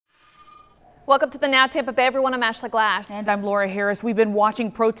Welcome to the Now Tampa Bay, everyone. I'm Ashley Glass. And I'm Laura Harris. We've been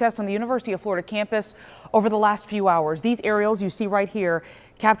watching protests on the University of Florida campus over the last few hours. These aerials you see right here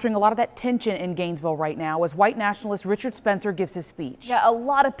capturing a lot of that tension in Gainesville right now as white nationalist Richard Spencer gives his speech. Yeah, a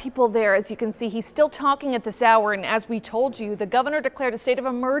lot of people there. As you can see, he's still talking at this hour. And as we told you, the governor declared a state of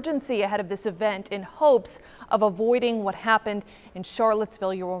emergency ahead of this event in hopes of avoiding what happened in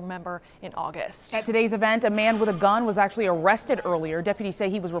Charlottesville, you'll remember, in August. At today's event, a man with a gun was actually arrested earlier. Deputies say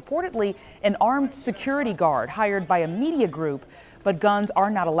he was reportedly an armed security guard hired by a media group, but guns are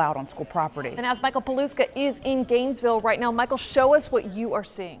not allowed on school property. And as Michael Paluska is in Gainesville right now, Michael, show us what you are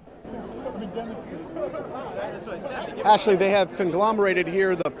seeing. Ashley, they have conglomerated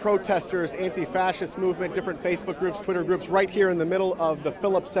here the protesters, anti-fascist movement, different Facebook groups, Twitter groups, right here in the middle of the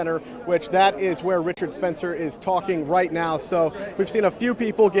Phillips Center, which that is where Richard Spencer is talking right now. So we've seen a few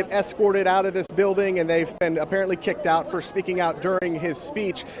people get escorted out of this building, and they've been apparently kicked out for speaking out during his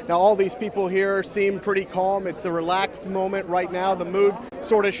speech. Now, all these people here seem pretty calm. It's a relaxed moment right now. The mood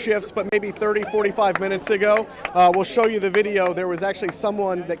sort of shifts, but maybe 30, 45 minutes ago, we'll show you the video. There was actually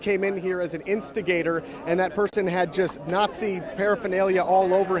someone that came in here as an instigator, and that person had just Nazi paraphernalia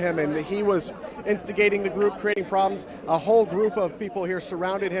all over him, and he was instigating the group, creating problems. A whole group of people here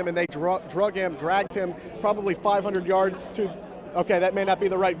surrounded him, and they dragged him probably 500 yards to... Okay, that may not be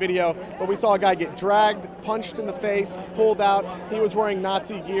the right video, but we saw a guy get dragged, punched in the face, pulled out. He was wearing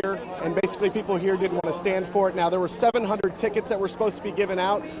Nazi gear, and basically people here didn't want to stand for it. Now, there were 700 tickets that were supposed to be given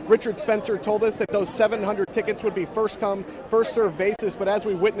out. Richard Spencer told us that those 700 tickets would be first come, first served basis, but as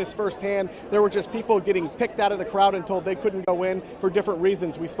we witnessed firsthand, there were just people getting picked out of the crowd and told they couldn't go in for different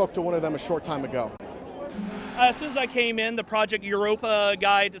reasons. We spoke to one of them a short time ago. As soon as I came in, the Project Europa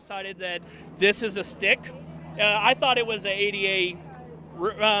guy decided that this is a stick. I thought it was an ADA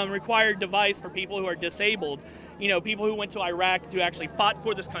required device for people who are disabled, you know, people who went to Iraq, who actually fought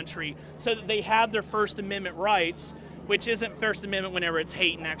for this country, so that they have their First Amendment rights, which isn't First Amendment whenever it's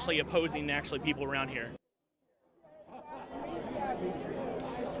hate and actually opposing people around here.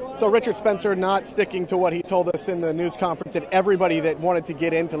 So Richard Spencer not sticking to what he told us in the news conference, that everybody that wanted to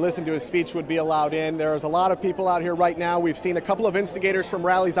get in to listen to his speech would be allowed in. There's a lot of people out here right now. We've seen a couple of instigators from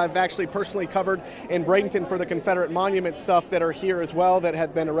rallies I've actually personally covered in Bradenton for the Confederate Monument stuff that are here as well, that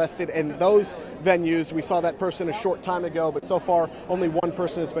have been arrested in those venues. We saw that person a short time ago, but so far only one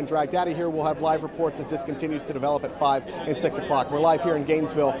person has been dragged out of here. We'll have live reports as this continues to develop at 5 and 6 o'clock. We're live here in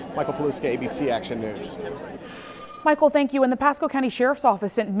Gainesville. Michael Paluska, ABC Action News. Michael, thank you. And the Pasco County Sheriff's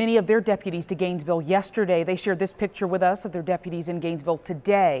Office sent many of their deputies to Gainesville yesterday. They shared this picture with us of their deputies in Gainesville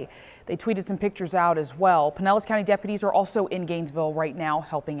today. They tweeted some pictures out as well. Pinellas County deputies are also in Gainesville right now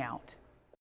helping out.